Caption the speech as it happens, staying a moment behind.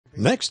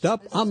Next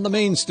up on the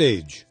main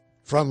stage,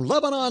 from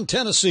Lebanon,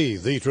 Tennessee,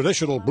 the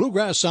traditional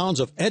bluegrass sounds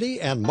of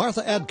Eddie and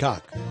Martha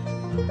Adcock.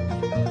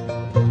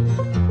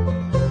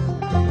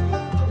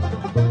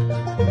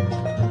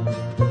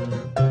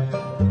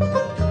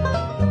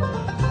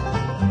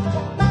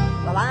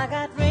 Well, I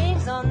got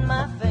rings on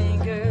my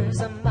fingers,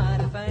 some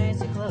mighty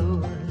fancy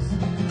clothes.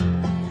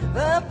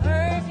 The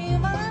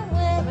perfume I'm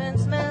wearing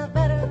smells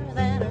better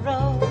than a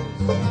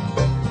rose.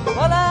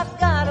 Well, I've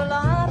got a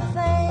lot of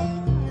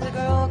things a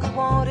girl could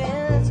want,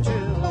 it's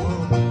true.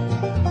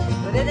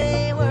 But it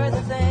ain't worth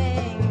a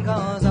thing,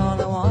 'cause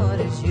all I want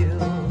is you.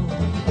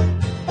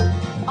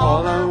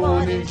 All I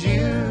want is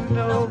you,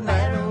 no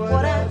matter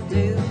what I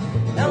do,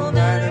 no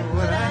matter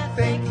what I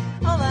think,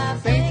 all I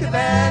think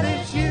about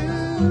is you.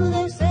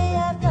 They say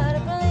I've got a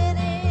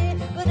plenty,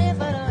 but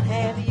if I don't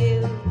have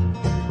you,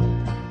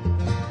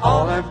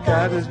 all I've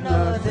got is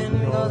nothing,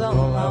 'cause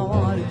all I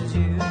want is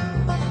you.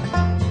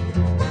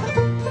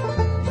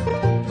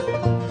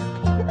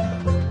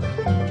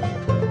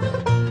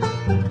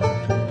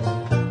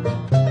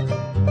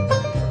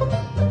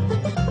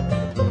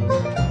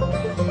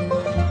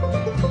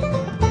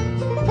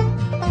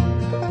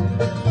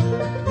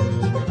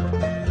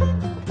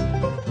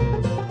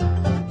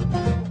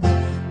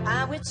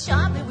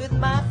 Shopping with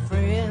my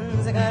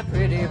friends, I got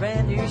pretty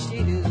brand new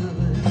shoes.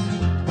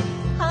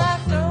 I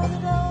throw the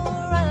dough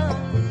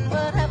around,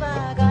 what have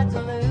I got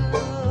to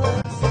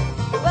lose?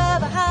 Well,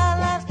 the high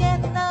life's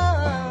getting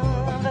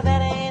on, but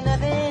that ain't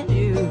nothing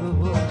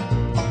new.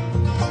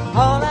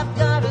 All I've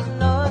got is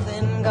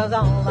nothing, 'cause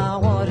all I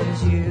want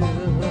is you.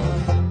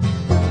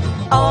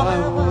 All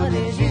I want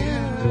is you,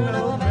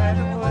 no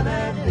matter what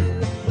I do,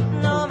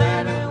 no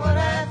matter what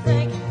I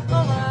think,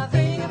 all I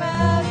think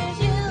about is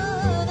you.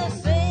 They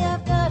say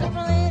I've got a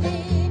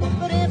plenty,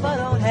 but if I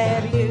don't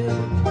have you,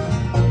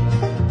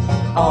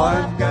 all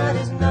I've got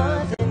is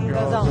nothing,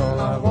 'cause all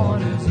I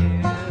want is you.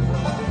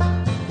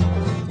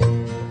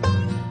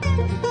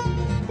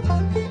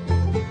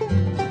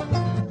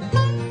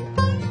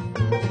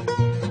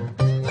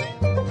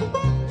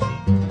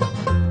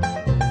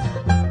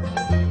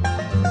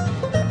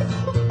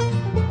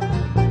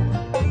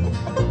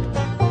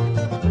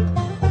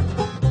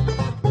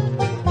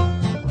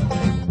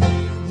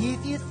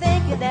 If you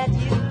think that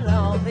you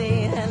love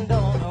me and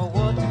don't know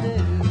what to do,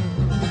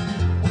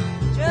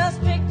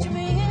 just picture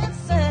me in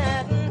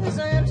satin,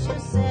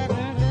 sumptuous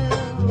satin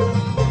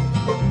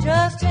blue.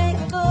 Just take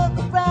a look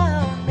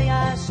around me,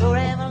 I sure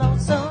am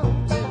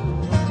lonesome too.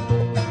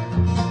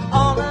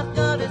 All I've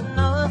got is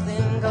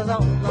nothing, 'cause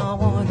all I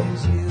want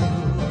is you.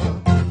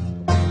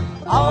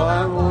 All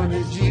I want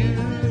is you,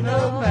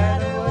 no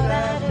matter what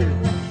I do,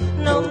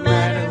 no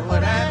matter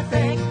what I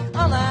think,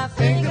 all I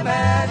think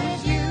about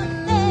is you.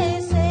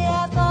 They say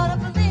I've got a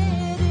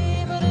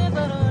plenty, but if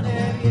I don't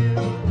have you,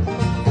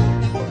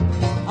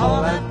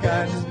 all I've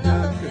got is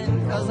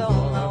nothing, 'cause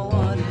all I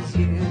want is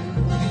you.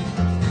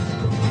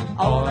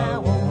 All I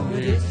want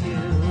is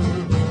you.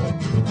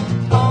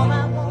 All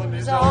I want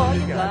is all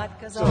you got,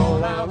 'cause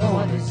all I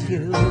want is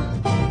you.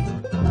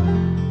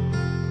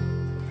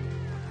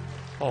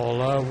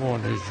 All I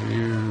want is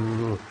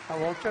you. I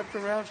walked up to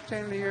Ralph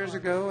Stanley years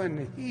ago,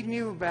 and he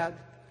knew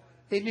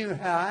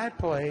how I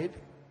played,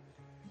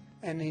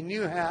 and he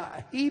knew how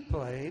he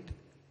played.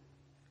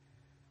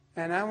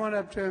 And I went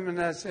up to him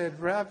and I said,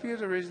 "Ralph, you're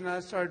the reason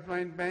I started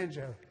playing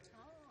banjo."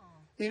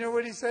 You know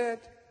what he said?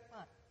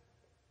 What?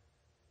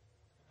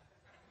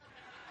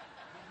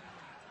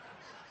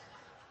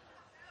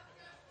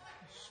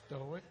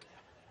 Stoic.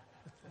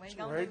 That's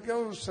Where it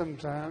goes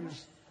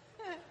sometimes.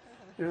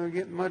 You don't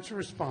get much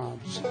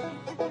response.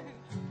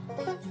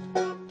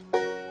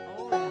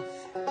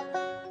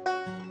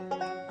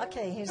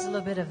 Okay, here's a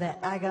little bit of that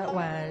I Got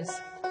Wise.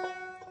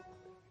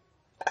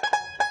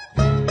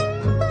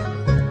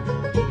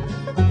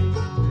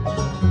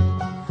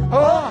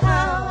 Oh,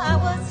 how I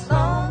was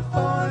long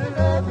for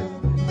loving.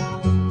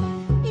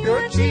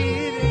 You're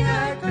cheating,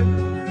 I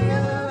couldn't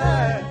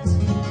realize.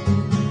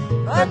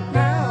 But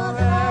now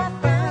that I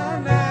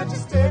found out you're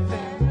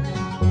stepping,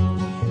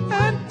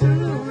 I'm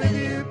through with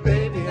you,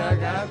 baby, I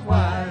got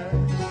wise.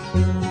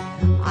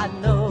 I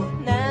know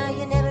now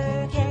you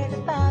never cared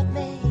about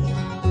me.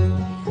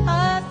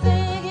 I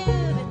think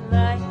you've been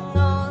lying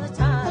all the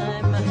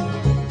time.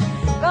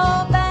 Go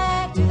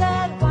back to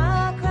that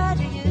wild crowd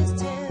you used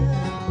to.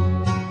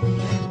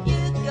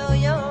 You go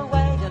your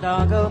way, and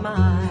I'll go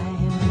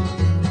mine.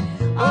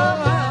 Oh,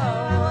 how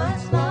I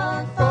was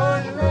long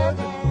for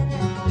loving.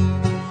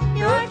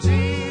 You're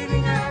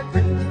cheating, I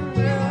couldn't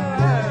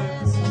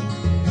realize.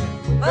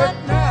 But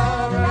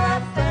now that I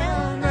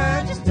found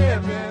out you're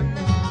stepping,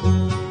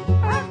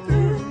 I'm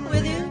through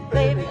with you,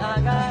 baby, I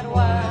got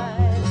wise.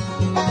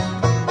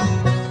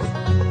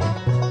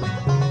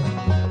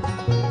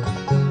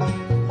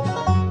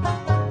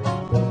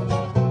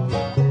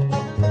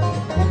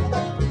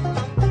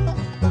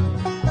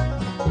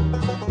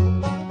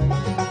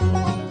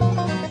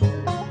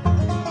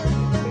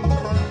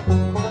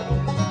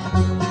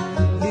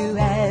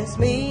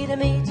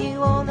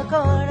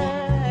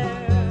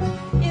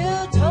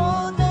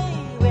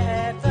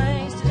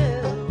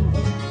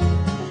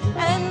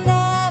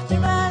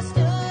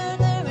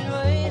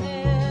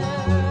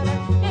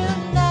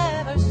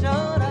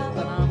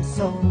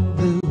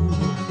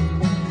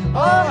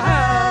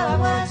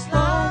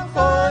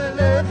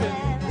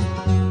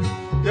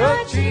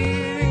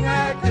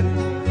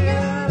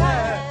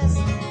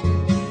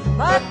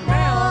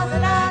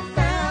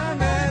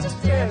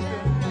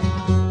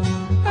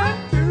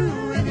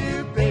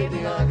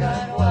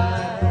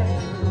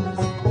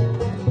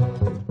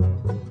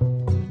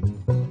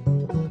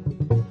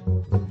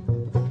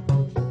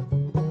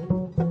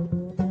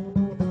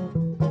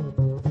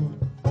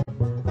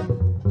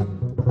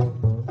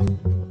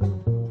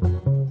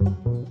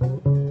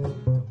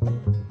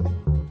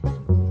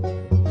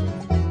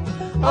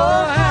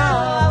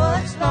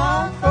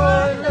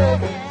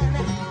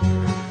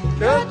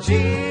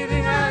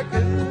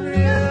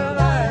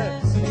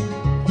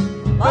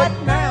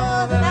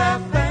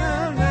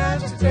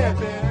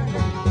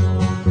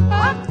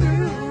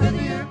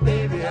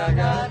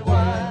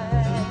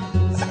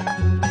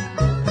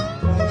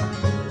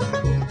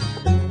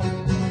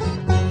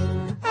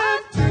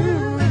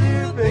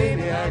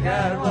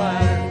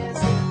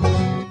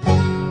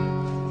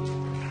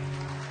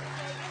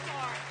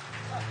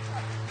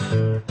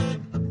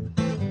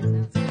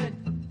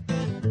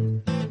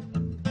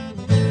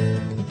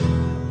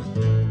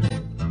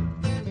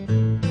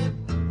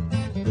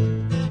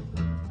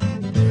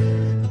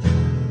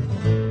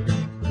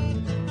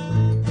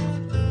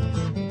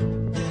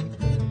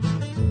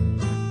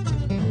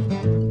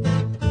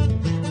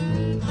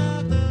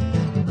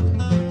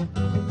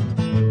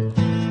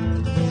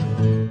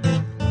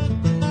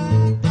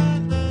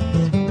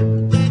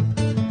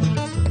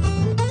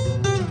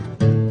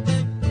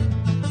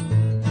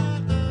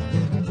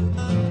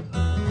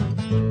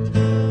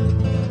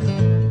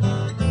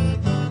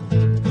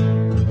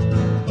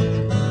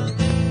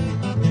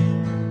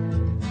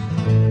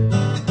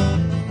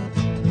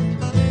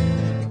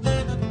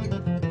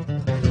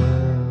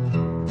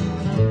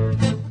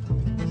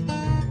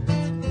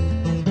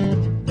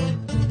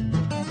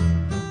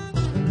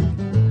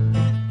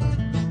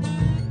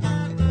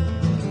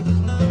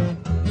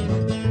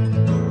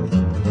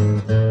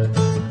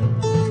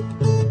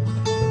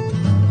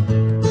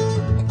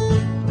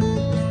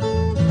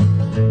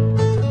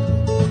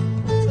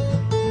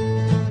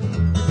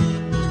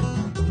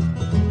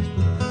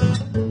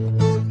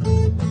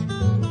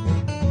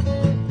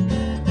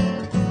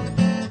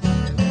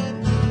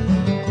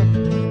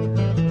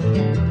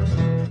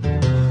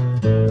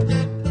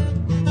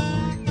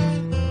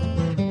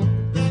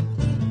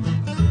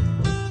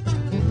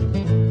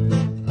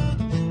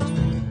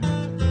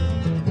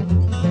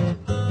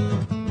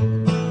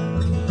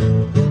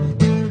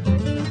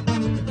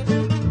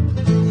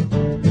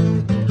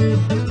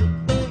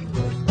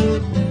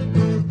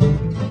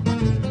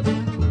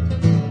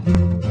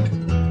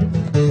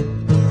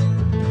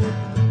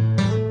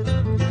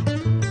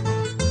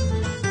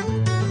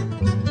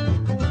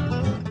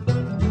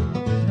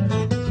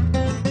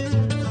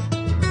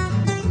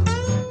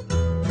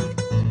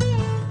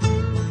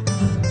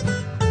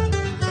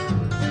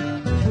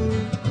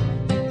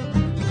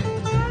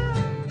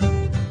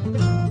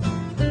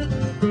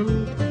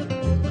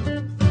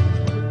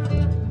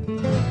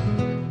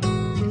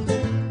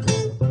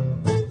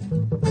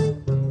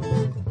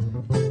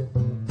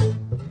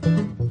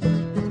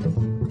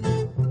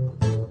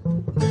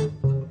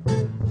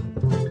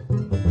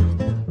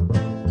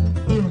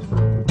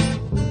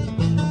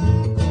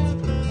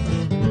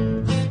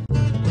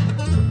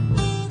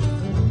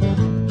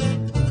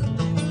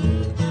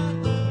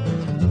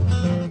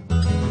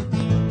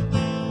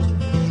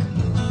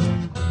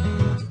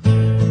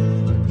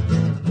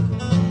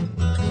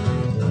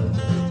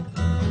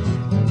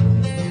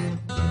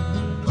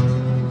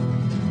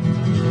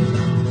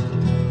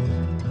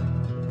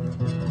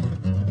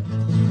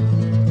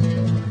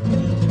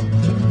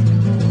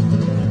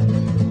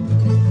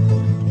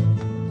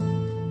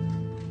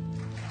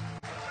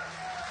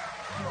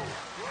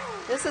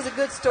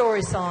 good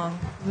story song.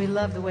 We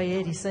love the way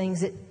Eddie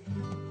sings it.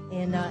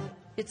 And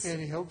it's...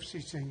 Eddie hopes he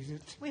sings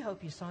it. We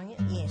hope you sang it.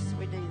 Yes,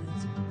 we do.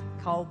 It's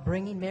called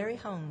Bringing Mary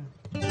Home.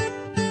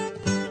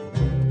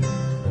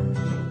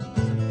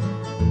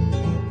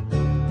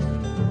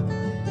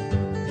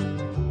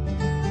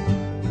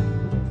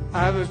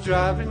 I was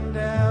driving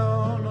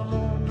down a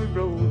lonely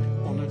road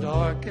on a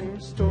dark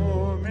and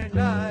stormy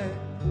night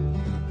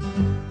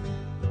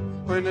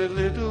when a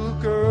little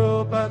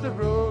girl by the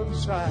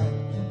roadside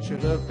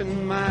showed up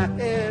in my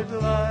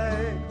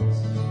headlights.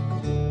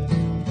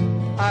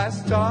 I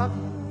stopped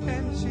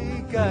and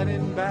she got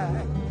in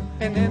back,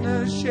 and in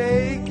a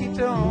shaky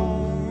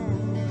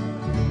tone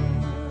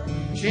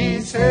she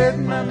said,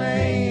 "My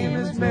name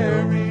is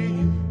Mary,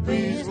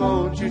 please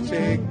won't you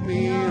take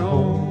me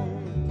home?"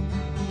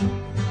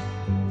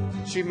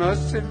 She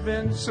must have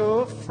been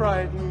so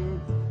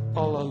frightened,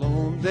 all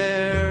alone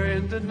there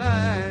in the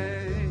night.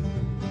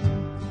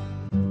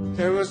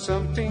 There was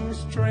something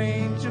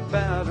strange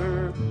about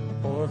her,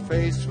 for her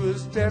face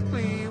was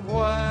deathly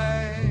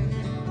white.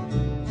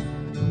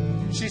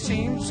 She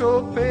seemed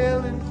so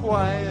pale and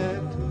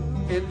quiet,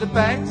 in the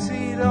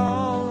backseat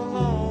all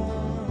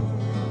alone.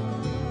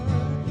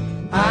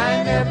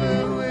 I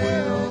never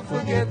will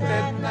forget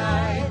that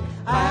night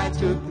I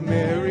took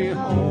Mary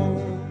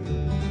home.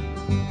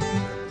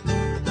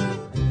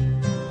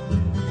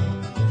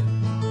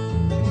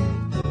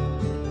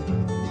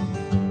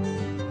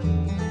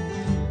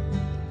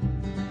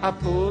 I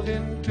pulled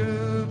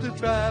into the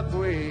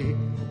driveway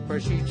where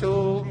she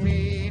told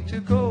me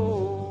to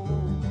go.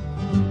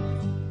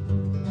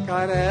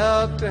 Got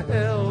out to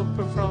help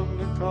her from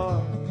the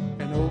car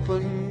and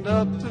opened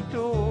up the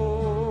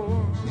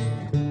door.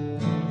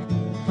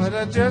 But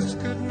I just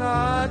could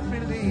not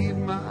believe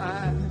my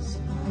eyes.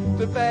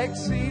 The back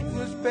seat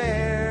was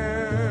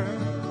bare.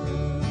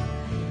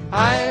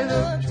 I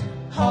looked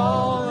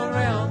all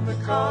around the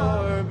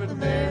car, but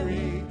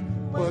Mary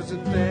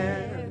wasn't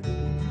there.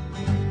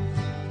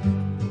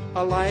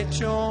 A light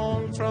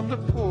shone from the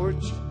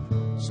porch.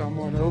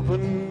 Someone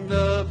opened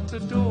up the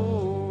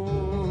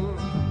door.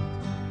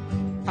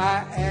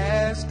 I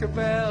asked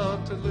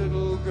about the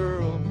little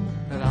girl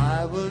that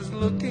I was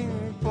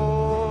looking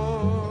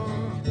for.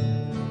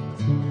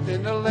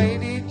 Then the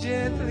lady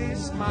gently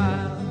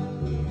smiled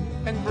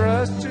and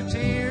brushed her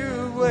tear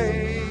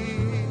away.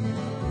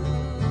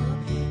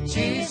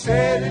 She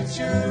said it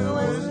sure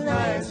was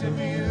nice of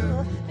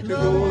you to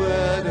go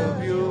out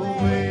of your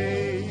way.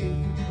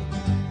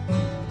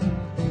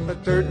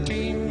 But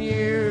 13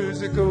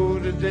 years ago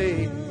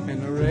today,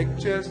 in a wreck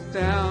just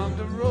down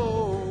the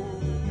road,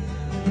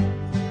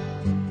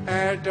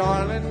 our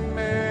darling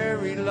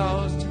Mary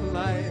lost her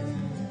life,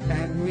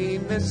 and we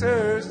miss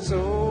her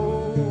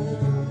so.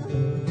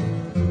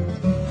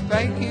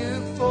 Thank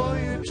you for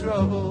your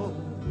trouble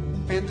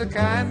and the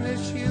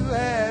kindness you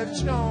have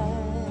shown.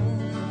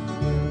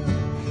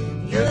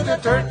 You're the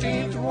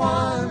 13th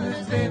one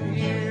who's been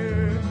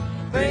here,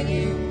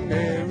 bringing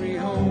Mary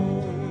home.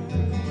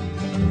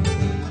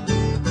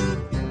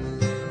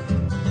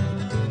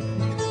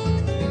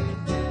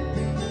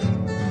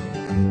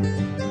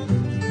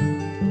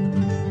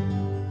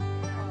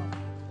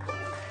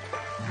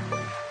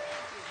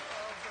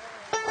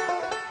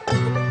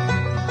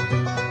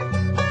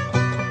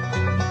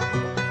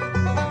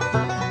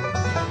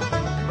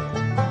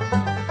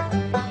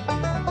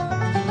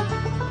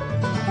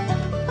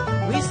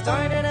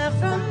 Started out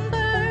from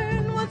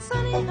Bern one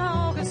sunny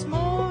August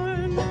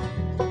morn.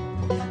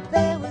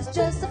 There was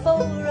just the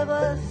four of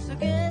us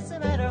against the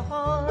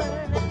Matterhorn.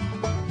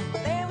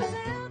 There was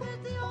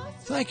Albert the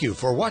Oyster. Thank you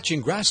for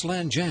watching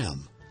Grassland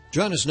Jam.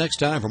 Join us next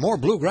time for more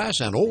bluegrass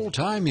and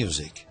old-time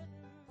music.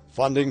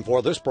 Funding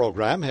for this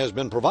program has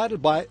been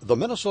provided by the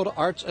Minnesota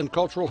Arts and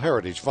Cultural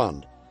Heritage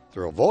Fund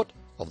through a vote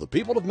of the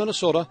people of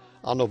Minnesota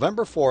on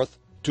November 4th,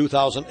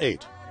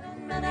 2008.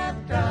 And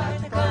after I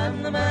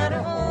climb the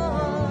Matterhorn.